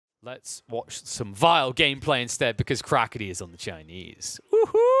Let's watch some vile gameplay instead because Crackety is on the Chinese.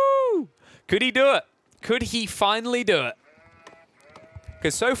 Woohoo! Could he do it? Could he finally do it?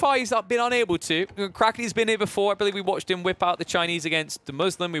 Because so far he's been unable to. Crackety's been here before. I believe we watched him whip out the Chinese against the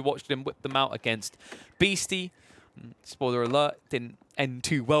Muslim. We watched him whip them out against Beastie. Spoiler alert, didn't end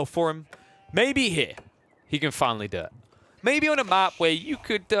too well for him. Maybe here he can finally do it. Maybe on a map where you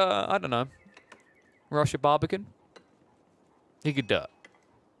could, I don't know, rush a Barbican. He could do it.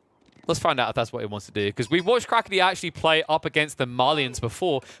 Let's find out if that's what he wants to do. Because we've watched Crackety actually play up against the Malians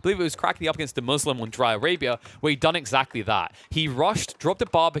before. I believe it was Crackety up against the Muslim on Dry Arabia, where he'd done exactly that. He rushed, dropped a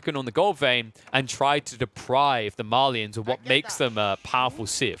Barbican on the gold vein, and tried to deprive the Malians of what makes them a powerful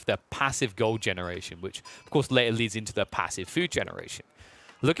Civ, their passive gold generation, which, of course, later leads into their passive food generation.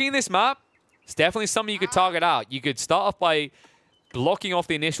 Looking at this map, it's definitely something you could target out. You could start off by blocking off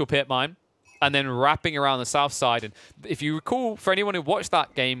the initial pit mine, and then wrapping around the south side. And if you recall, for anyone who watched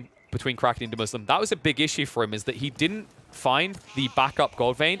that game between Crackety and the Muslim, that was a big issue for him, is that he didn't find the backup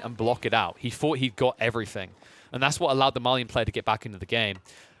gold vein and block it out. He thought he'd got everything. And that's what allowed the Malian player to get back into the game.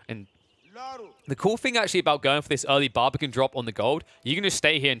 And the cool thing actually about going for this early Barbican drop on the gold, you can just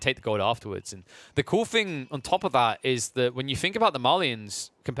stay here and take the gold afterwards. And the cool thing on top of that is that when you think about the Malians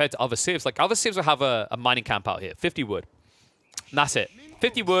compared to other civs, like other civs will have a mining camp out here, 50 wood. And that's it.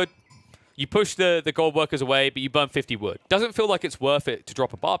 50 wood. You push the gold workers away, but you burn 50 wood. Doesn't feel like it's worth it to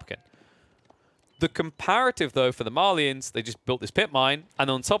drop a Barbican. The comparative, though, for the Malians, they just built this pit mine, and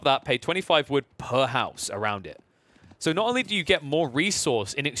on top of that, paid 25 wood per house around it. So not only do you get more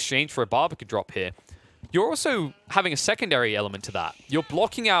resource in exchange for a Barbican drop here, you're also having a secondary element to that. You're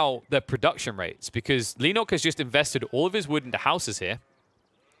blocking out their production rates, because Lenok has just invested all of his wood into houses here,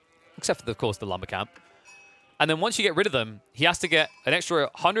 except for, of course, the lumber camp. And then once you get rid of them, he has to get an extra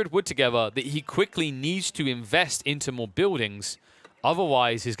 100 wood together that he quickly needs to invest into more buildings.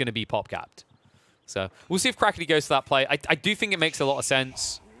 Otherwise, he's going to be pop capped. So we'll see if Crackety goes to that play. I do think it makes a lot of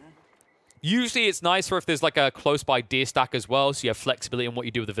sense. Usually it's nicer if there's like a close-by deer stack as well, so you have flexibility in what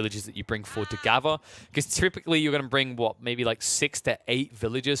you do with the villages that you bring forward to gather. Because typically you're going to bring, what, maybe like 6 to 8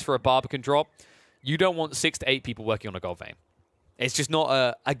 villagers for a Barbican drop. You don't want 6 to 8 people working on a gold vein. It's just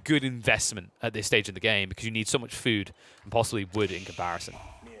not a good investment at this stage in the game because you need so much food and possibly wood in comparison.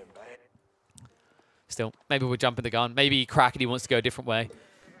 Still, maybe we're jumping the gun. Maybe Crackety wants to go a different way.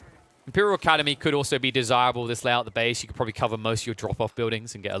 Imperial Academy could also be desirable, this layout of the base. You could probably cover most of your drop-off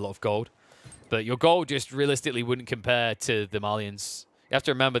buildings and get a lot of gold. But your gold just realistically wouldn't compare to the Malians. You have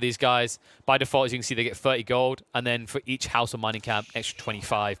to remember these guys, by default, as you can see, they get 30 gold. And then for each house or mining camp, an extra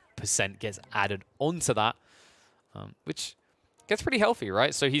 25% gets added onto that, which gets pretty healthy,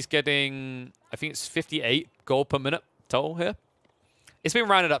 right? So he's getting, I think it's 58 gold per minute total here. It's been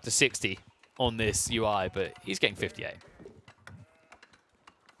rounded up to 60 on this UI, but he's getting 58.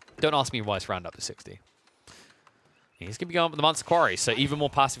 Don't ask me why it's rounded up to 60. He's going to be going up with the Monster Quarry, so even more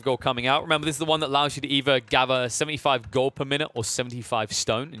passive gold coming out. Remember, this is the one that allows you to either gather 75 gold per minute or 75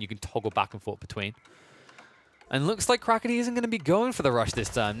 stone, and you can toggle back and forth between. And looks like Crackety isn't going to be going for the rush this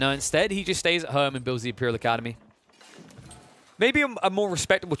time. No, instead, he just stays at home and builds the Imperial Academy. Maybe a more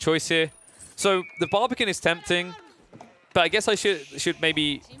respectable choice here. So the Barbican is tempting, but I guess I should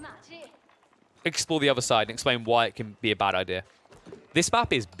maybe explore the other side and explain why it can be a bad idea. This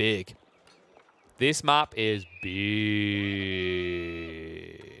map is big. This map is big.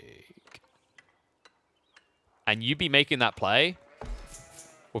 And you'd be making that play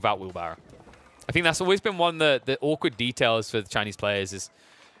without wheelbarrow. I think that's always been one of the awkward details for the Chinese players is,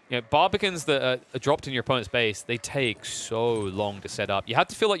 you know, Barbicans that are dropped in your opponent's base, they take so long to set up. You have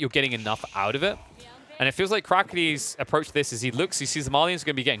to feel like you're getting enough out of it. And it feels like Crackety's approach to this is he sees the Malians are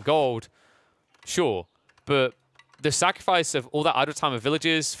going to be getting gold. Sure. But the sacrifice of all that idle time of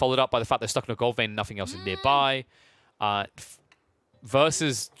villages, followed up by the fact they're stuck in a gold vein and nothing else is nearby,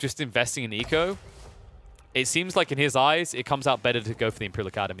 versus just investing in eco, it seems like in his eyes, it comes out better to go for the Imperial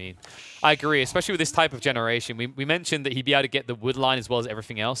Academy. I agree, especially with this type of generation. We mentioned that he'd be able to get the wood line as well as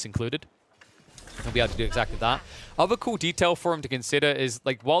everything else included. He'll be able to do exactly that. Other cool detail for him to consider is,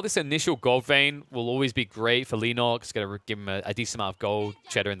 like, while this initial gold vein will always be great for Lenok, it's going to give him a decent amount of gold,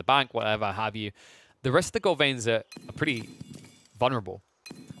 cheddar in the bank, whatever have you, the rest of the gold veins are pretty vulnerable.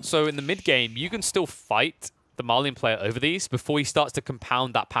 So in the mid-game, you can still fight the Malian player over these before he starts to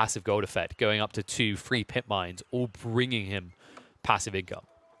compound that passive gold effect, going up to 2 free pit mines, all bringing him passive income.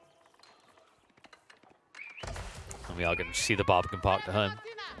 And we are going to see the Barbican parked at home.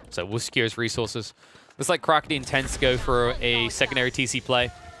 So we'll secure his resources. Looks like Crackety intends to go for a secondary TC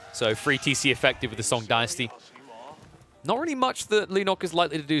play. So free TC effective with the Song Dynasty. Not really much that Lenok is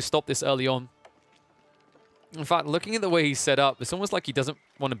likely to do to stop this early on. In fact, looking at the way he's set up, it's almost like he doesn't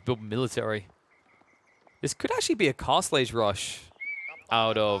want to build military. This could actually be a Castle Age rush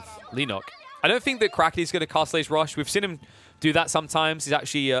out of Leenock. I don't think that Crackety's going to Castle Age rush. We've seen him do that sometimes. He's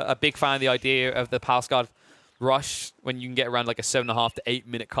actually a big fan of the idea of the Palace Guard rush when you can get around like a 7.5 to 8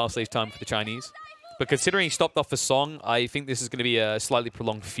 minute Castle Age time for the Chinese. But considering he stopped off for Song, I think this is going to be a slightly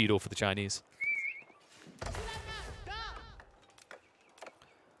prolonged feudal for the Chinese.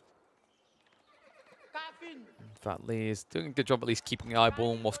 In fact, Lee is doing a good job at least keeping an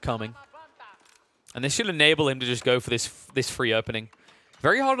eyeball on what's coming. And this should enable him to just go for this free opening.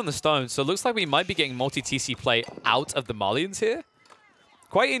 Very hard on the stone, so it looks like we might be getting multi-TC play out of the Malians here.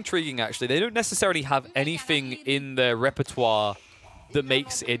 Quite intriguing, actually. They don't necessarily have anything in their repertoire that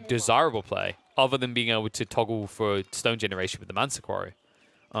makes it desirable play, other than being able to toggle for stone generation with the Mansa Quarry.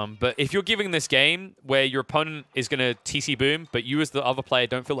 But if you're giving this game where your opponent is going to TC boom, but you as the other player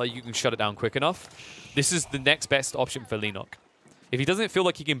don't feel like you can shut it down quick enough, this is the next best option for Leenock. If he doesn't feel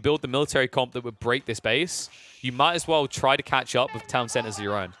like he can build the military comp that would break this base, you might as well try to catch up with town centers of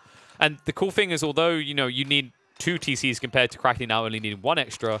your own. And the cool thing is, although you need 2 TCs compared to Crackety now only needing 1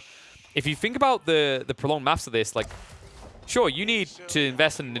 extra, if you think about the prolonged maths of this, like, sure, you need to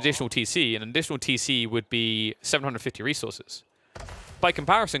invest in an additional TC. An additional TC would be 750 resources. By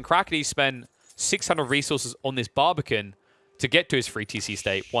comparison, Crackety spent 600 resources on this Barbican to get to his free TC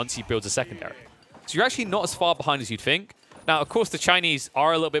state once he builds a secondary. So you're actually not as far behind as you'd think. Now, of course, the Chinese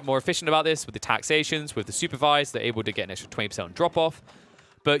are a little bit more efficient about this with the taxations, with the supervised. They're able to get an extra 20% on drop-off.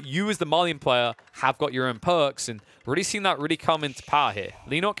 But you as the Malian player have got your own perks, and really seen that really come into power here.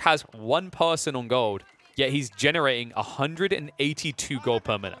 Leenock has 1 person on gold, yet he's generating 182 gold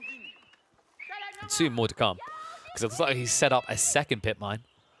per minute. And soon more to come, because it looks like he's set up a second pit mine.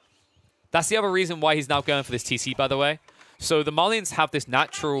 That's the other reason why he's now going for this TC, by the way. So the Malians have this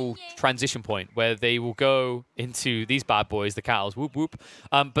natural transition point where they will go into these bad boys, the cows, whoop, whoop.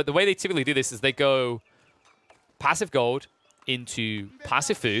 But the way they typically do this is they go passive gold into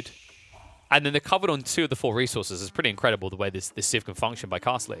passive food, and then they're covered on 2 of the 4 resources. It's pretty incredible the way this civ can function by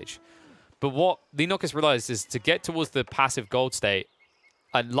Castle Age. But what Leenock has realized is to get towards the passive gold state,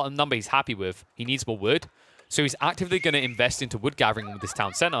 a number he's happy with, he needs more wood. So he's actively going to invest into wood gathering with this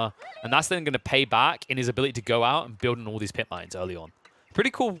town center, and that's then going to pay back in his ability to go out and build on all these pit mines early on. Pretty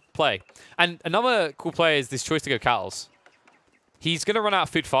cool play. And another cool play is this choice to go cows. He's going to run out of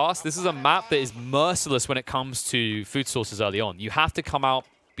food fast. This is a map that is merciless when it comes to food sources early on. You have to come out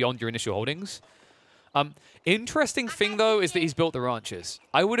beyond your initial holdings. Interesting thing, though, is that he's built the ranches.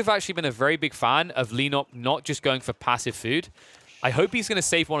 I would have actually been a very big fan of Leenock not just going for passive food. I hope he's going to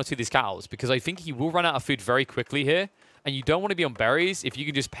save 1 or 2 of these cows, because I think he will run out of food very quickly here. And you don't want to be on berries if you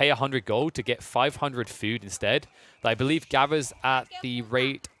can just pay 100 gold to get 500 food instead. That I believe gathers at the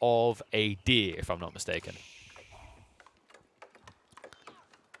rate of a deer, if I'm not mistaken.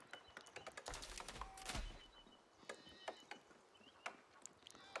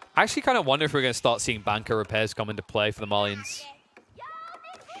 I actually kind of wonder if we're going to start seeing banker repairs come into play for the Malians.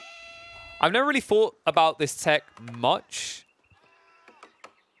 I've never really thought about this tech much,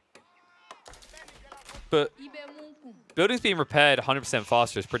 but buildings being repaired 100%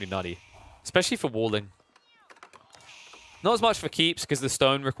 faster is pretty nutty, especially for walling. Not as much for keeps because the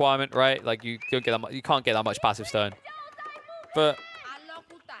stone requirement, right? Like you don't get that much, you can't get that much passive stone. But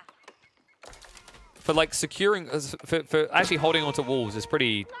for like securing, for actually holding onto walls is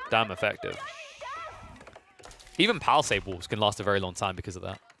pretty damn effective. Even palisade walls can last a very long time because of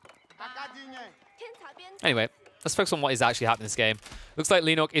that. Anyway, let's focus on what is actually happening in this game. Looks like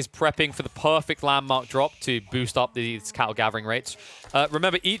Leenock is prepping for the perfect landmark drop to boost up these cattle gathering rates.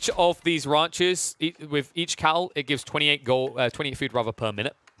 Remember, each of these ranches, with each cattle, it gives 28 food rather per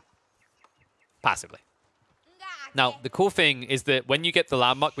minute, passively. Now, the cool thing is that when you get the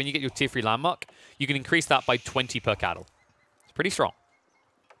landmark, when you get your tier 3 landmark, you can increase that by 20 per cattle. It's pretty strong.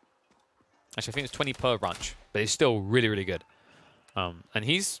 Actually, I think it's 20 per ranch, but it's still really, really good. And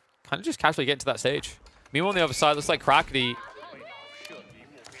he's kind of just casually getting to that stage. Meanwhile, on the other side, looks like Crackety,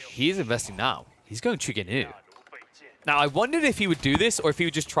 he is investing now. He's going Zhuge Nu. Now, I wondered if he would do this or if he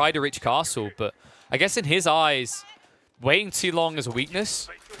would just try to reach castle, but I guess in his eyes, waiting too long is a weakness.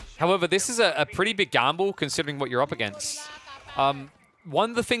 However, this is a pretty big gamble considering what you're up against. One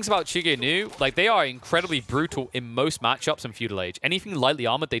of the things about Zhuge Nu, like they are incredibly brutal in most matchups in Feudal Age. Anything lightly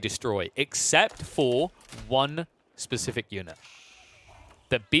armored, they destroy, except for one specific unit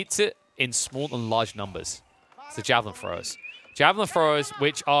that beats it in small and large numbers. It's the Javelin Throwers. Javelin Throwers,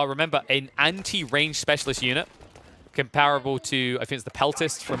 which are, remember, an anti-range specialist unit, comparable to, I think it's the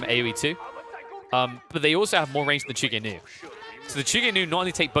Peltist from AoE 2. But they also have more range than the Zhuge Nu. So the Zhuge Nu not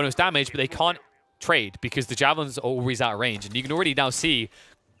only take bonus damage, but they can't trade because the javelins are always out of range. And you can already now see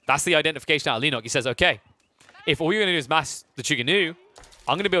that's the identification out of Leenock. He says, okay, if all you're going to do is mass the Zhuge Nu,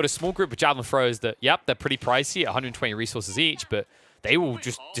 I'm going to build a small group of javelin throwers that, yep, they're pretty pricey at 120 resources each, but they will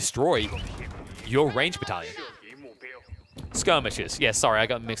just destroy your range battalion. Skirmishes. Yeah, sorry, I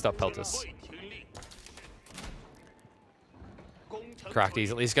got mixed up pelters.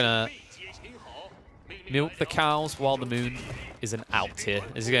 Cracky's at least going to milk the cows while the moon isn't out here.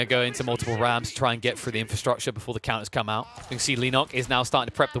 Is he going to go into multiple rams to try and get through the infrastructure before the counters come out? You can see Leenock is now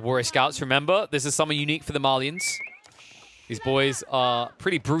starting to prep the Warrior Scouts. Remember, this is something unique for the Malians. These boys are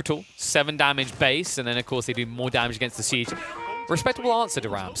pretty brutal. 7 damage base, and then, of course, they do more damage against the siege. Respectable answer to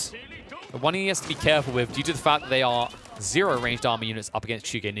rams. The one he has to be careful with due to the fact that they are 0 ranged armor units up against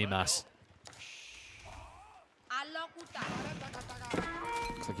Zhuge Nu mass.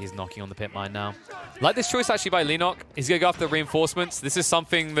 Looks like he's knocking on the pit mine now. Like this choice actually by Leenock. He's going to go after the reinforcements. This is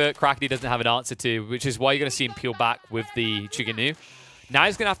something that Crackety doesn't have an answer to, which is why you're going to see him peel back with the Zhuge Nu. Now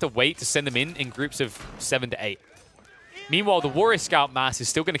he's going to have to wait to send them in groups of 7 to 8. Meanwhile, the Warrior Scout mass is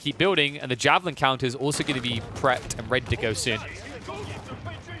still going to keep building, and the Javelin counter is also going to be prepped and ready to go soon.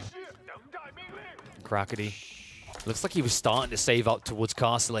 Crackety. Looks like he was starting to save up towards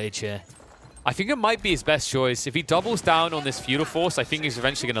Castle Age here. I think it might be his best choice. If he doubles down on this Feudal Force, I think he's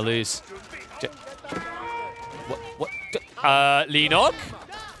eventually going to lose. What? Leenock?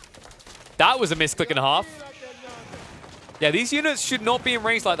 That was a misclick and a half. Yeah, these units should not be in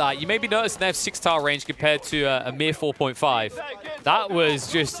range like that. You maybe notice they have 6-tile range compared to a mere 4.5. That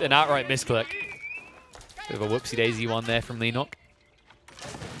was just an outright misclick. Bit of a whoopsie-daisy one there from Leenock.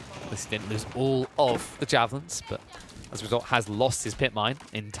 This didn't lose all of the javelins, but as a result has lost his pit mine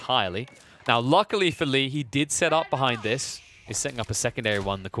entirely. Now, luckily for Lee, he did set up behind this. He's setting up a secondary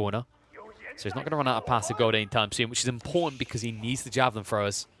one in the corner. So he's not going to run out of passive gold anytime soon, which is important because he needs the javelin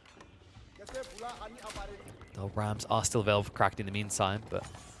throwers. The rams are still available for Crackety in the meantime, but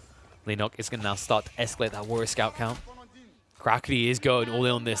Leenock is going to now start to escalate that Warrior Scout count. Crackety is going all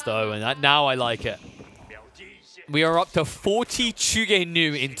in on this, though, and now I like it. We are up to 40 Zhuge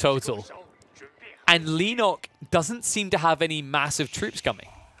Nu in total. And Leenock doesn't seem to have any massive troops coming.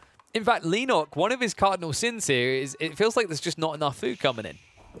 In fact, Leenock, one of his cardinal sins here is it feels like there's just not enough food coming in.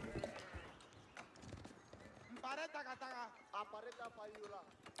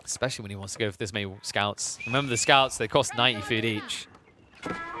 Especially when he wants to go for this many scouts. Remember the scouts, they cost 90 food each.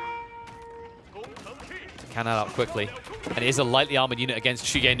 Can that up quickly. And it is a lightly armored unit against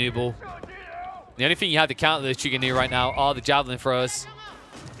Zhuge Nu ball. The only thing you have to counter the Zhuge Nu right now are the javelin throwers.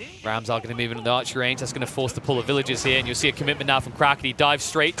 Rams are going to move into the archery range. That's going to force the pull of villagers here. And you'll see a commitment now from Crackety. Dive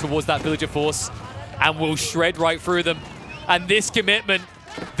straight towards that villager force and will shred right through them. And this commitment,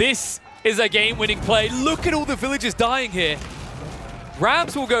 this is a game-winning play. Look at all the villagers dying here.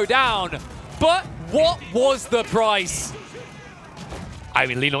 Rams will go down, but what was the price? I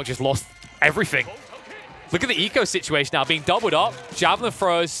mean, Leenock just lost everything. Look at the eco situation now, being doubled up. Javelin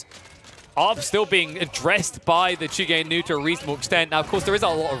throws are still being addressed by the Zhuge Nu to a reasonable extent. Now, of course, there is a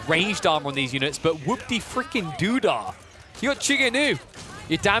lot of ranged armor on these units, but whoop-de-frickin-doodah. You got Zhuge Nu.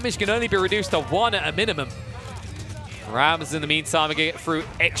 Your damage can only be reduced to 1 at a minimum. Rams, in the meantime, are going to get through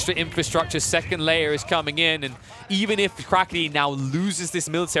extra infrastructure. Second layer is coming in, and even if Crackety now loses this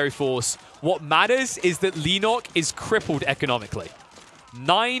military force, what matters is that Leenock is crippled economically.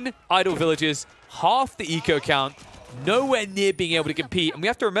 9 idle villages, half the eco count, nowhere near being able to compete. And we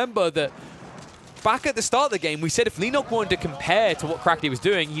have to remember that back at the start of the game, we said if Leenock wanted to compare to what Crackety was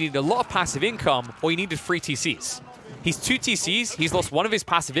doing, he needed a lot of passive income, or he needed 3 TCs. He's 2 TCs, he's lost one of his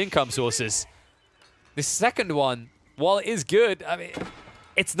passive income sources. This second one, while it is good, I mean,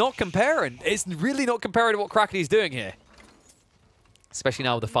 it's not comparing. It's really not comparing to what Crackety's doing here. Especially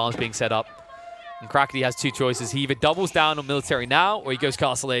now with the farms being set up. And Crackety has 2 choices. He either doubles down on military now, or he goes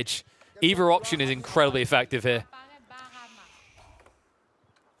Castle Age. Either option is incredibly effective here.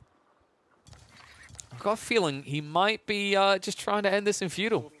 I've got a feeling he might be just trying to end this in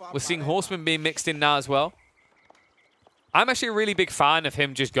feudal. We're seeing horsemen being mixed in now as well. I'm actually a really big fan of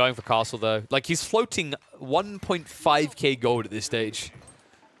him just going for castle, though. Like, he's floating 1.5k gold at this stage.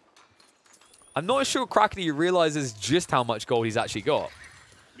 I'm not sure Crackety realizes just how much gold he's actually got.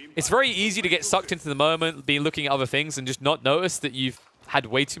 It's very easy to get sucked into the moment, be looking at other things, and just not notice that you've had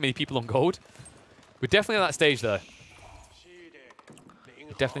way too many people on gold. We're definitely at that stage, though.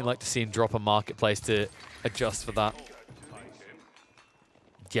 I'd definitely like to see him drop a marketplace to adjust for that.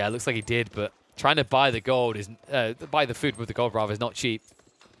 Yeah, it looks like he did, but trying to buy the gold is buy the food with the gold rather is not cheap.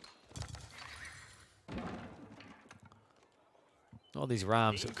 All these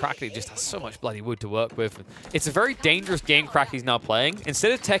Rams. Crackly just has so much bloody wood to work with. It's a very dangerous game Crackly's now playing.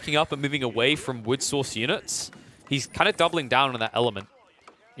 Instead of teching up and moving away from wood source units, he's kind of doubling down on that element.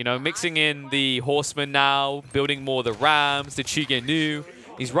 You know, mixing in the Horsemen now, building more of the Rams, the Zhuge Nu.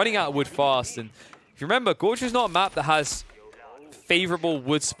 He's running out of wood fast. And if you remember, Gorge is not a map that has favorable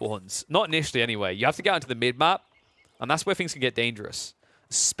wood spawns. Not initially, anyway. You have to get into the mid-map, and that's where things can get dangerous.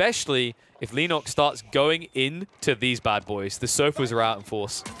 Especially if Leenock starts going into these bad boys. The sofas are out in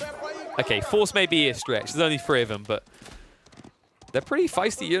force. Okay, force may be a stretch. There's only 3 of them, but they're pretty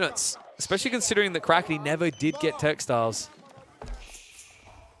feisty units. Especially considering that Crackly never did get textiles.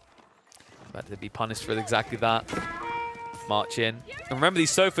 About to be punished for exactly that. March in. And remember,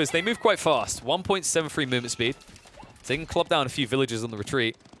 these sofas, they move quite fast. 1.73 movement speed. So they can club down a few villages on the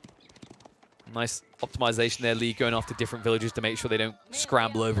retreat. Nice optimization there, Lee, going after different villages to make sure they don't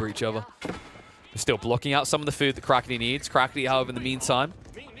scramble over each other. They're still blocking out some of the food that Crackly needs. Crackly, however, in the meantime,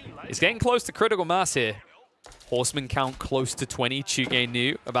 is getting close to critical mass here. Horseman count close to 20. Zhuge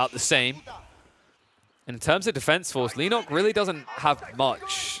Nu about the same. In terms of defense force, Leenock really doesn't have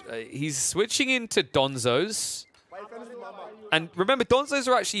much. He's switching into Donzos. And remember, Donzos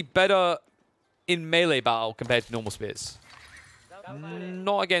are actually better in melee battle compared to normal spears.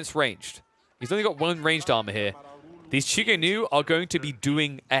 Not against ranged. He's only got 1 ranged armor here. These Zhuge Nu are going to be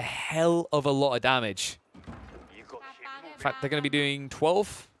doing a hell of a lot of damage. In fact, they're going to be doing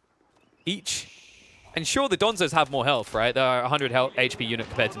 12 each. And sure, the Donzos have more health, right? They're 100 HP unit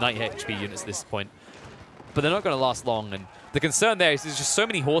compared to 90 HP units at this point. But they're not going to last long. And the concern there is there's just so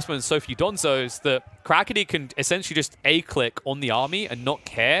many horsemen and so few Donzos that Crackety can essentially just A-click on the army and not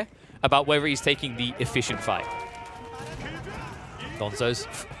care about whether he's taking the efficient fight. Donzos,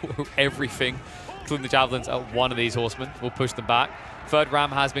 everything, including the javelins at one of these horsemen, will push them back. 3rd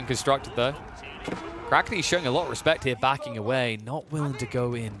ram has been constructed, though. Crackety is showing a lot of respect here, backing away, not willing to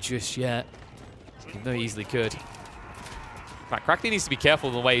go in just yet, even though he easily could. Crackety needs to be careful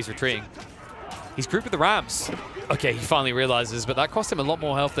of the way he's retreating. He's grouped with the Rams. Okay, he finally realizes, but that cost him a lot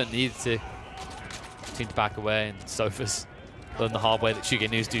more health than it needed to. Seem to back away, and Sofas learn the hard way that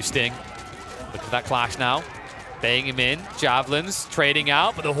Zhuge Nus do sting. Look at that clash now. Baying him in, javelins, trading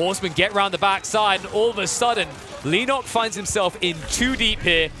out, but the horsemen get round the backside, and all of a sudden, Leenock finds himself in too deep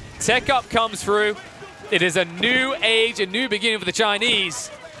here. Tech up comes through. It is a new age, a new beginning for the Chinese,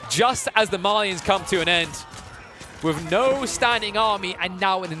 just as the Malians come to an end. With no standing army and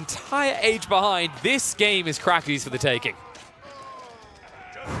now an entire age behind, this game is Crackety's for the taking.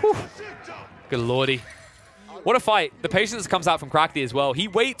 Whew. Good lordy. What a fight. The patience comes out from Crackety as well. He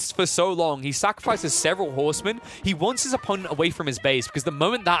waits for so long. He sacrifices several horsemen. He wants his opponent away from his base because the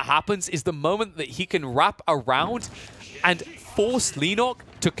moment that happens is the moment that he can wrap around and force Leenock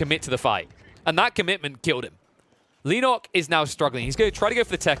to commit to the fight. And that commitment killed him. Leenock is now struggling. He's going to try to go for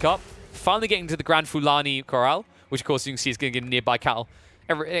the tech up, finally getting to the Grand Fulani Corral, which of course you can see is going to get nearby cattle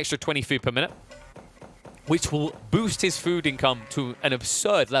every extra 20 food per minute, which will boost his food income to an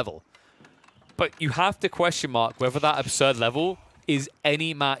absurd level. But you have to question mark whether that absurd level is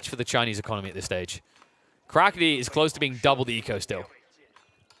any match for the Chinese economy at this stage. Crackety is close to being double the eco still.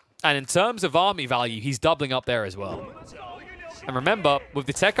 And in terms of army value, he's doubling up there as well. And remember, with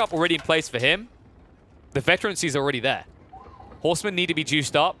the tech up already in place for him, the veterancy is already there. Horsemen need to be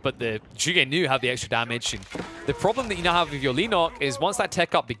juiced up, but the Zhuge Nu have the extra damage. And the problem that you now have with your Leenock is once that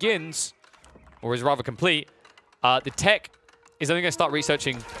tech up begins, or is rather complete, the tech is only going to start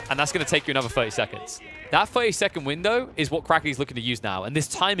researching, and that's going to take you another 30 seconds. That 30-second window is what Crackety's looking to use now, and this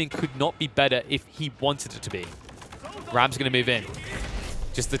timing could not be better if he wanted it to be. Ram's going to move in.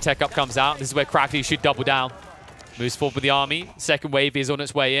 Just the tech up comes out. This is where Crackety should double down. Moves forward with the army. Second wave is on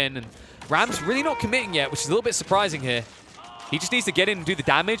its way in, and Ram's really not committing yet, which is a little bit surprising here. He just needs to get in and do the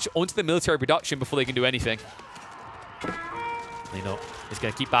damage onto the military production before they can do anything. Leenock is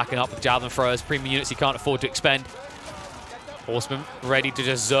going to keep backing up with javelin throwers, premium units he can't afford to expend. Horseman ready to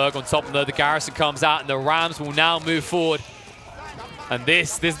just zerg on top of them. The garrison comes out, and the Rams will now move forward. And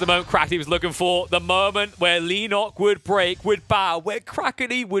this is the moment Crackety was looking for. The moment where Leenock would break, would bow, where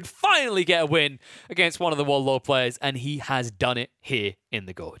Crackety would finally get a win against one of the Warlord players. And he has done it here in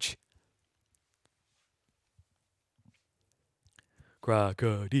the Gorge.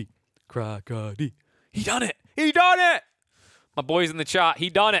 Crackety, Crackety. He done it! He done it! My boys in the chat, he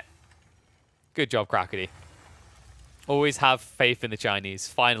done it. Good job, Crackety. Always have faith in the Chinese.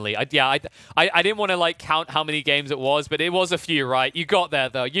 Finally. I didn't want to like count how many games it was, but it was a few, right? You got there,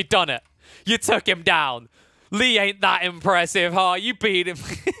 though. You done it. You took him down. Lee ain't that impressive, huh? You beat him.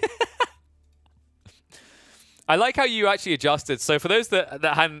 I like how you actually adjusted. So for those that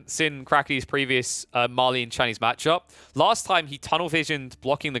hadn't seen Crackety's previous Mali and Chinese matchup, last time he tunnel visioned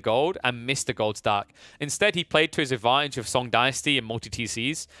blocking the gold and missed the gold stack. Instead, he played to his advantage of Song Dynasty and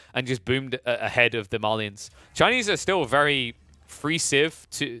multi-TCs and just boomed ahead of the Malians. Chinese are still very free civ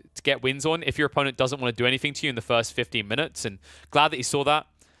to get wins on if your opponent doesn't want to do anything to you in the first 15 minutes, and glad that he saw that.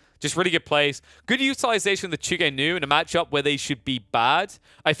 Just really good plays. Good utilization of the Zhuge Nu in a matchup where they should be bad.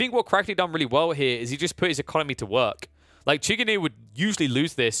 I think what Crackety done really well here is he just put his economy to work. Like, Zhuge Nu would usually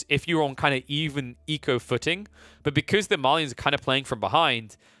lose this if you were on kind of even eco footing. But because the Malians are kind of playing from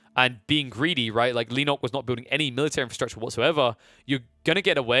behind and being greedy, right? Like, Lenok was not building any military infrastructure whatsoever. You're going to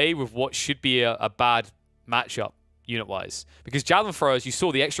get away with what should be a bad matchup unit-wise. Because Javelin Throwers, you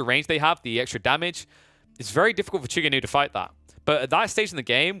saw the extra range they have, the extra damage. It's very difficult for Zhuge Nu to fight that. But at that stage in the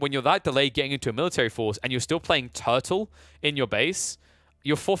game, when you're that delayed getting into a military force and you're still playing Turtle in your base,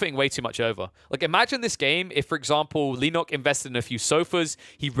 you're forfeiting way too much over. Like, imagine this game if, for example, Lenok invested in a few sofas,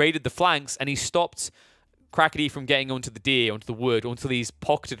 he raided the flanks, and he stopped Crackety from getting onto the deer, onto the wood, onto these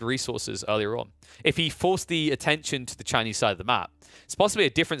pocketed resources earlier on. If he forced the attention to the Chinese side of the map, it's possibly a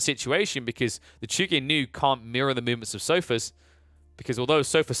different situation because the Zhuge Nu can't mirror the movements of sofas. Because although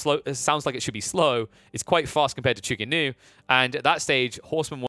Sofa sounds like it should be slow, it's quite fast compared to Zhuge Nu. And at that stage, Horseman